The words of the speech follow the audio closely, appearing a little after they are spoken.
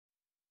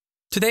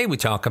Today we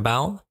talk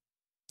about,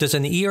 does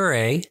an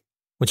ERA,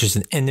 which is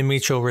an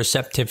endometrial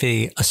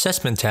receptivity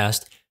assessment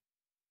test,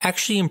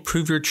 actually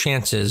improve your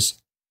chances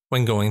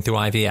when going through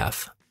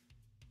IVF?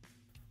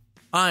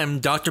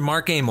 I'm Dr.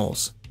 Mark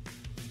Amols,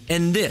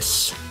 and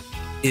this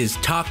is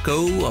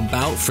Taco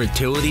Bout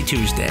Fertility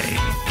Tuesday.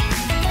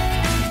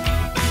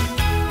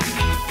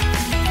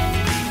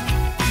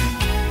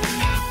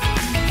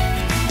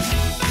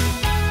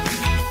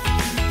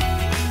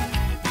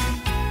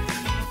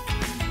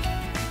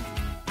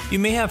 You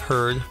may have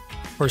heard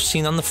or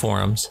seen on the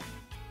forums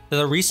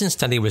that a recent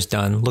study was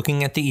done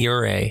looking at the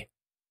ERA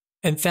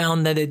and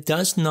found that it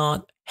does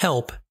not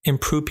help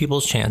improve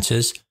people's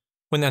chances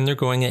when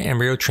undergoing an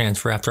embryo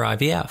transfer after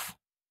IVF.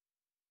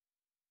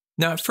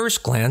 Now, at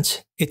first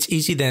glance, it's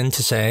easy then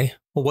to say,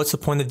 well, what's the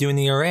point of doing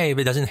the ERA if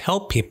it doesn't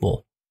help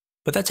people?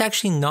 But that's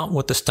actually not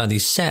what the study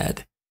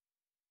said.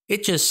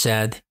 It just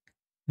said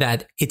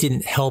that it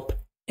didn't help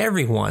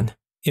everyone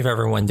if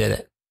everyone did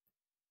it.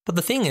 But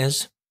the thing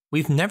is,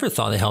 we've never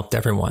thought it helped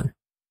everyone.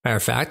 Matter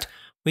of fact,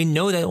 we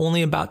know that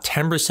only about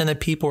 10% of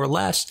people or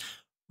less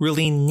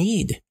really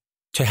need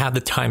to have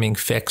the timing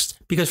fixed,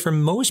 because for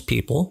most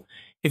people,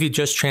 if you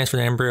just transfer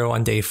an embryo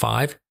on day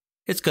 5,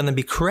 it's going to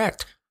be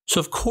correct. So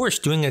of course,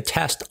 doing a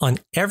test on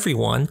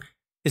everyone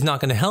is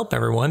not going to help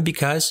everyone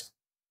because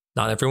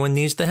not everyone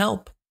needs the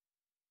help.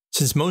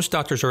 Since most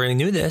doctors already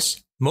knew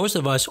this, most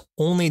of us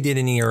only did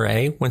an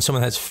ERA when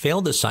someone has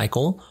failed a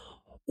cycle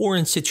or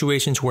in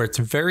situations where it's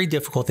very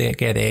difficult to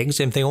get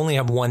eggs. If they only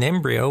have one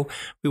embryo,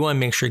 we want to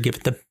make sure to give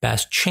it the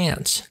best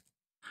chance.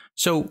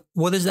 So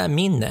what does that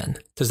mean then?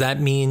 Does that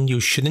mean you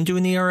shouldn't do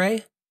an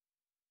ERA?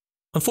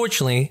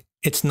 Unfortunately,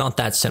 it's not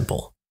that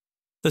simple.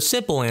 The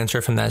simple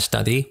answer from that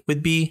study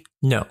would be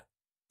no.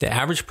 The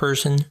average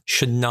person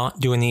should not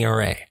do an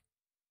ERA.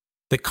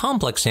 The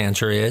complex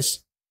answer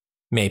is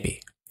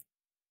maybe.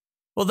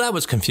 Well, that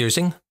was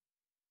confusing.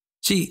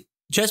 See,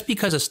 just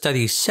because a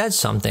study said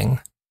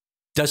something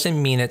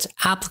doesn't mean it's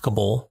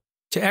applicable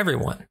to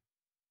everyone.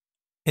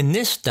 In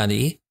this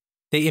study,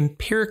 they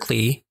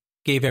empirically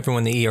gave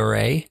everyone the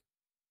ERA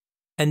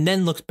and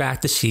then looked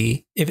back to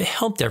see if it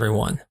helped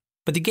everyone.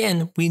 But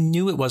again, we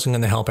knew it wasn't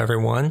going to help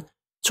everyone,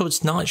 so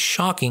it's not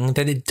shocking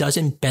that it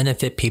doesn't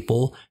benefit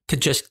people to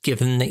just give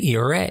them the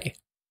ERA.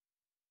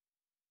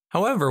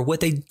 However, what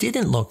they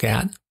didn't look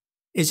at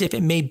is if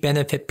it may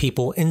benefit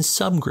people in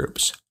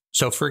subgroups.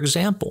 So for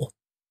example,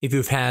 if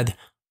you've had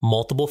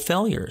multiple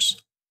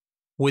failures,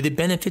 would it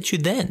benefit you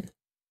then?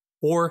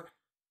 Or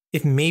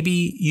if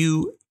maybe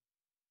you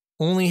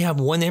only have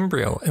one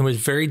embryo and it was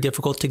very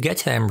difficult to get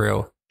to the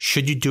embryo,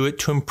 should you do it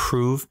to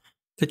improve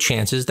the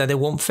chances that it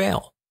won't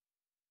fail?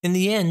 In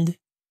the end,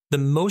 the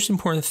most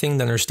important thing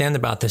to understand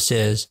about this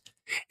is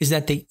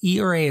that the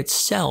ERA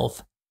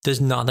itself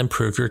does not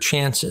improve your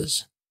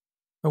chances.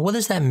 Or what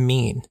does that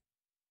mean?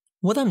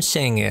 What I'm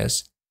saying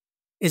is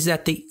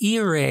that the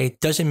ERA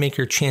doesn't make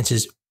your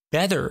chances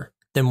better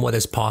than what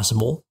is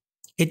possible.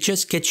 It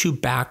just gets you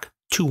back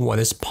to what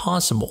is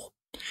possible.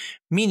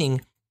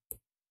 Meaning,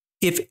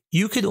 if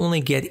you could only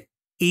get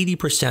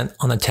 80%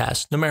 on a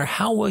test, no matter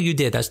how well you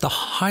did, that's the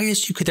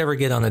highest you could ever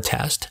get on a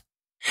test.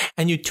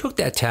 And you took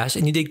that test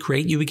and you did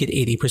great, you would get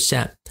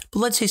 80%. But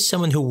let's say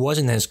someone who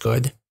wasn't as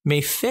good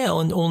may fail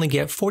and only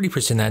get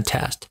 40% on that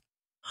test.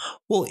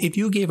 Well, if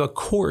you gave a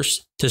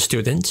course to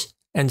students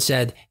and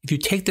said, if you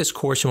take this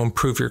course, you'll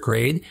improve your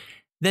grade,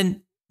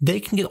 then they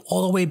can get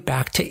all the way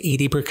back to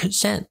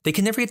 80%. They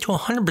can never get to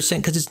 100%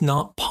 because it's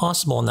not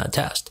possible on that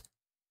test.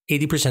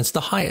 80% is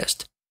the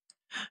highest.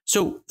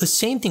 So the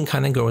same thing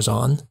kind of goes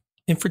on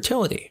in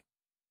fertility.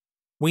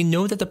 We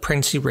know that the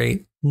pregnancy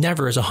rate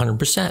never is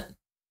 100%.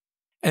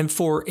 And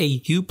for a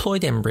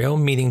euploid embryo,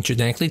 meaning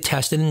genetically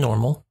tested and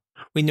normal,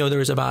 we know there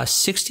is about a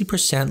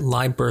 60%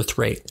 live birth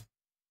rate.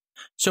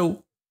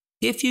 So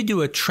if you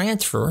do a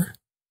transfer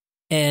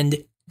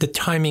and the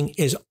timing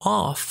is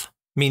off,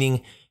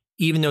 meaning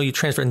even though you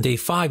transferred on day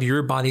 5,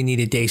 your body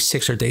needed day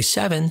 6 or day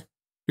 7,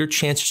 your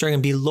chances are going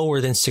to be lower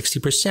than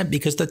 60%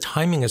 because the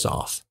timing is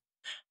off.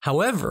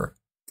 However,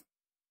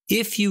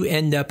 if you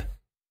end up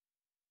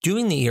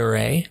doing the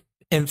ERA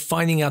and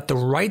finding out the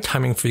right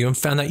timing for you and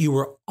found out you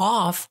were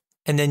off,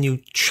 and then you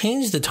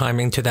change the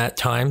timing to that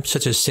time,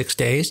 such as 6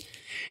 days,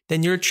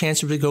 then your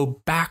chances would go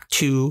back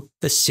to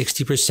the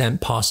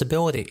 60%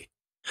 possibility.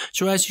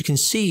 So as you can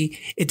see,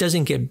 it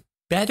doesn't get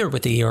better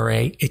with the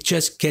ERA, it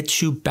just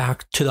gets you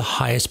back to the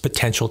highest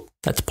potential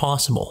that's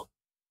possible.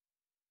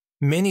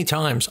 Many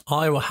times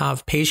I will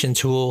have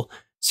patients who will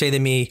say to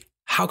me,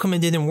 how come it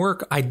didn't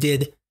work? I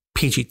did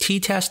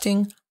PGT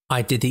testing,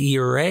 I did the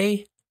ERA,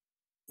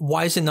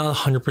 why is it not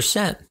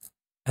 100%?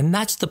 And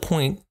that's the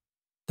point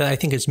that I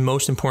think is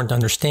most important to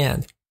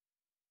understand.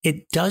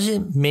 It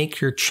doesn't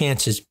make your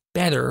chances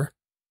better,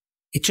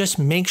 it just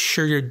makes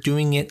sure you're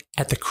doing it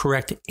at the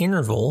correct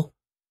interval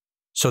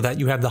so that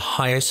you have the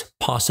highest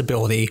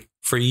possibility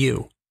for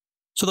you.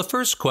 So the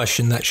first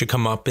question that should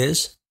come up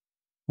is,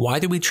 why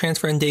do we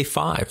transfer on day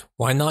 5?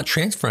 Why not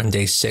transfer on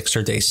day 6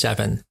 or day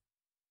 7?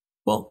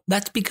 Well,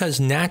 that's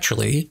because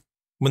naturally,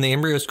 when the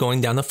embryo is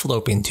going down the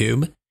fallopian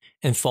tube,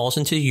 and falls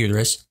into the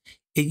uterus,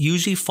 it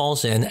usually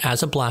falls in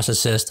as a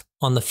blastocyst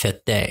on the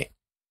 5th day.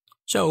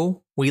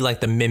 So we like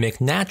to mimic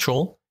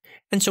natural,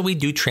 and so we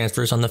do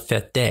transfers on the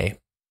 5th day.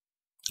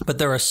 But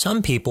there are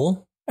some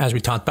people, as we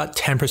talked about,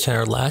 10%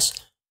 or less,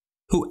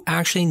 who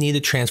actually need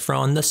a transfer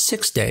on the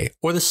 6th day,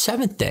 or the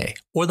 7th day,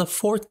 or the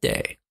 4th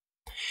day.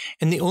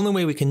 And the only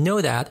way we can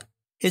know that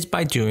is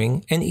by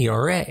doing an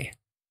ERA.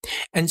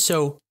 And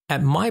so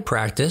at my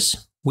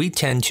practice, we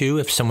tend to,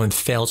 if someone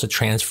fails a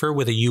transfer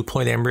with a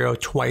euploid embryo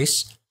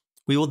twice,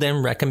 we will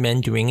then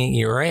recommend doing an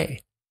ERA.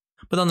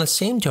 But on the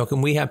same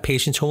token, we have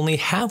patients who only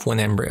have one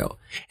embryo,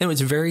 and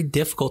it's very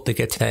difficult to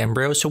get to that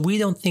embryo, so we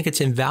don't think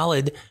it's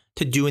invalid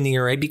to do an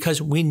ERA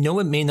because we know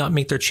it may not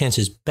make their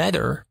chances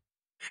better,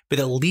 but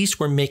at least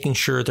we're making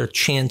sure their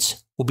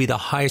chance will be the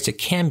highest it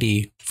can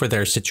be for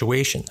their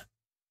situation.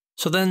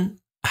 So then,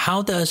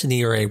 how does an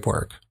ERA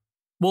work?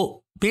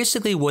 Well,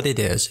 basically what it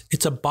is,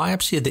 it's a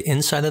biopsy of the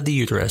inside of the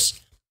uterus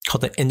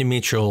called the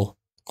endometrial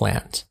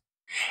gland.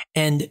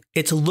 And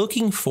it's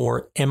looking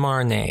for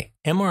mRNA.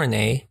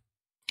 mRNA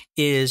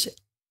is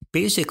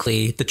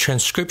basically the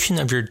transcription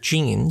of your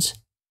genes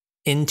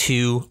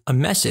into a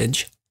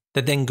message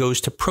that then goes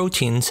to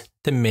proteins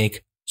to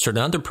make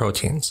certain other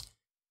proteins.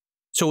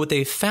 So what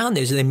they found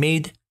is they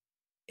made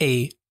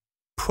a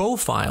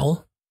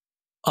profile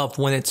of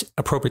when it's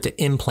appropriate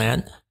to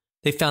implant.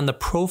 They found the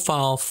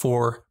profile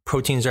for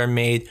proteins that are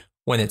made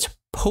when it's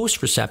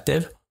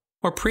post-receptive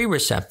or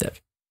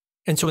pre-receptive.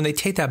 And so when they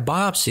take that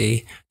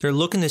biopsy, they're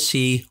looking to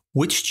see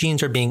which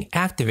genes are being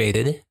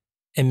activated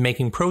and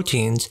making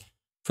proteins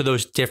for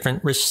those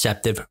different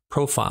receptive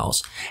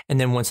profiles. And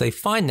then once they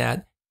find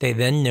that, they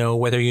then know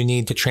whether you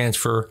need to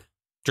transfer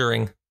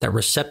during that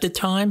receptive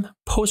time,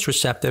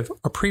 post-receptive,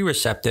 or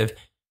pre-receptive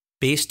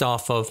based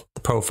off of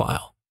the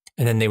profile.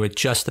 And then they would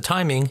adjust the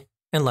timing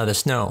and let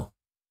us know.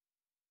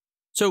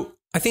 So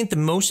I think the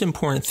most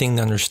important thing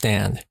to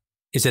understand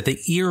is that the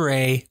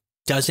ERA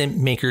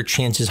doesn't make your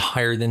chances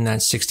higher than that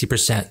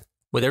 60%.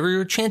 Whatever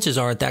your chances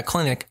are at that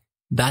clinic,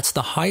 that's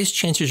the highest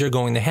chances you're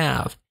going to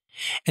have.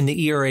 And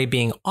the ERA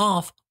being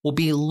off will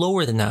be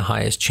lower than that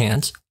highest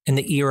chance, and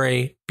the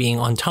ERA being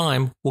on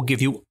time will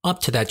give you up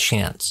to that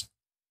chance.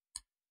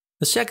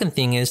 The second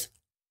thing is,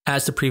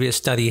 as the previous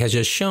study has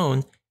just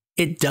shown,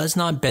 it does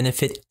not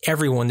benefit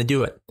everyone to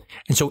do it.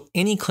 And so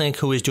any clinic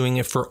who is doing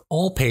it for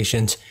all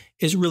patients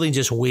is really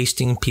just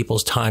wasting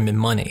people's time and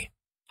money.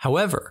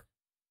 However,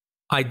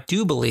 I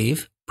do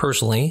believe,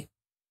 personally,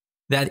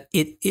 that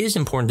it is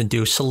important to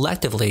do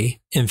selectively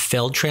in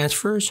failed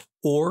transfers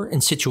or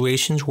in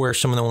situations where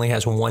someone only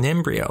has one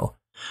embryo.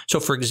 So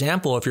for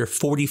example, if you're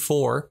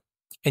 44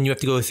 and you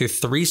have to go through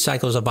 3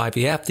 cycles of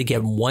IVF to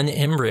get one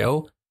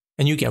embryo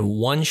and you get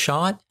one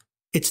shot,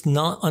 it's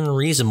not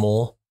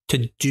unreasonable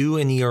to do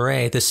an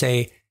ERA to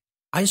say,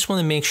 I just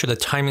want to make sure the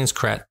timing is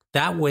correct.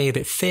 That way, if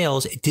it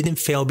fails, it didn't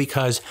fail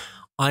because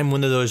I'm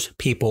one of those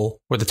people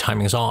where the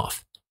timing is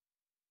off.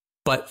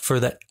 But for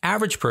the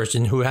average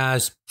person who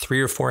has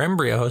 3 or 4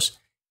 embryos,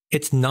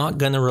 it's not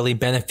going to really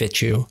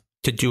benefit you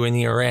to do an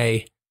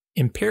ERA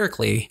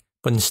empirically,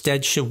 but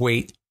instead should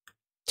wait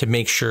to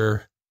make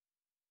sure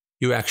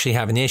you actually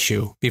have an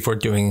issue before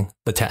doing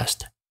the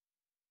test.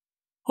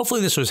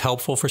 Hopefully this was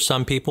helpful for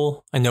some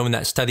people. I know when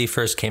that study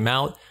first came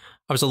out,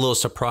 I was a little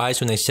surprised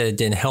when they said it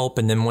didn't help.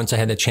 And then once I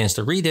had a chance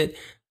to read it,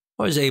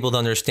 I was able to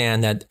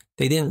understand that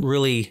they didn't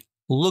really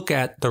look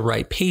at the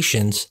right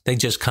patients. They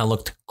just kind of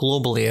looked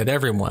globally at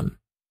everyone.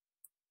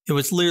 It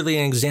was literally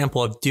an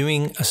example of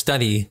doing a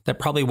study that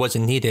probably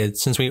wasn't needed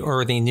since we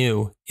already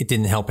knew it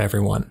didn't help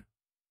everyone.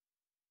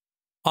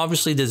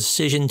 Obviously, the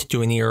decision to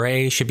do an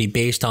ERA should be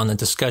based on a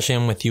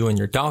discussion with you and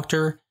your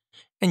doctor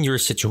and your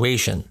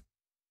situation.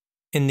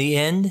 In the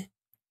end,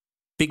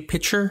 big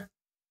picture,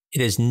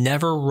 it is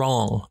never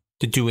wrong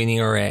to do an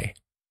ERA.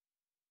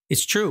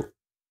 It's true,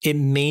 it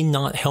may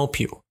not help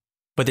you,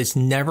 but it's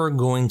never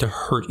going to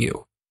hurt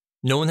you.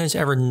 No one has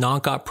ever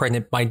not got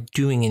pregnant by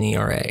doing an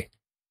ERA.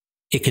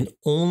 It can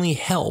only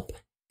help.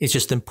 It's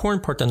just the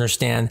important part to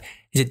understand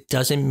is it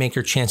doesn't make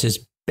your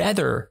chances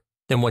better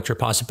than what your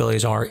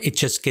possibilities are. It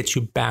just gets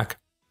you back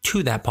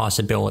to that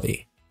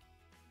possibility.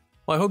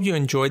 Well, I hope you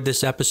enjoyed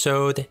this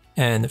episode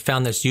and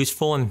found this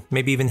useful and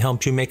maybe even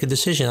helped you make a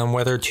decision on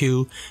whether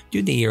to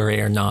do the ERA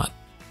or not.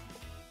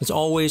 As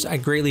always, I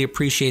greatly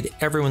appreciate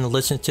everyone that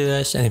listens to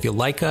this, and if you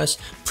like us,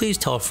 please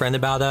tell a friend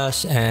about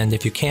us, and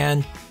if you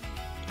can,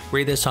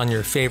 rate us on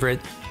your favorite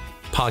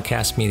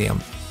podcast medium.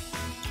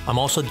 I'm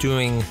also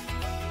doing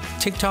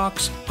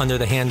TikToks under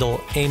the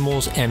handle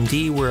Amols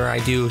MD, where I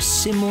do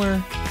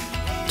similar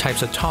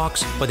types of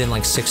talks, but in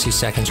like 60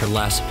 seconds or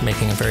less,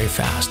 making it very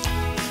fast.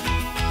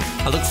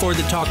 I look forward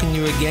to talking to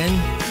you again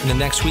in the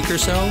next week or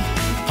so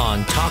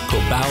on Taco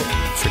Bout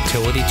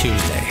Fertility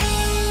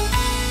Tuesday.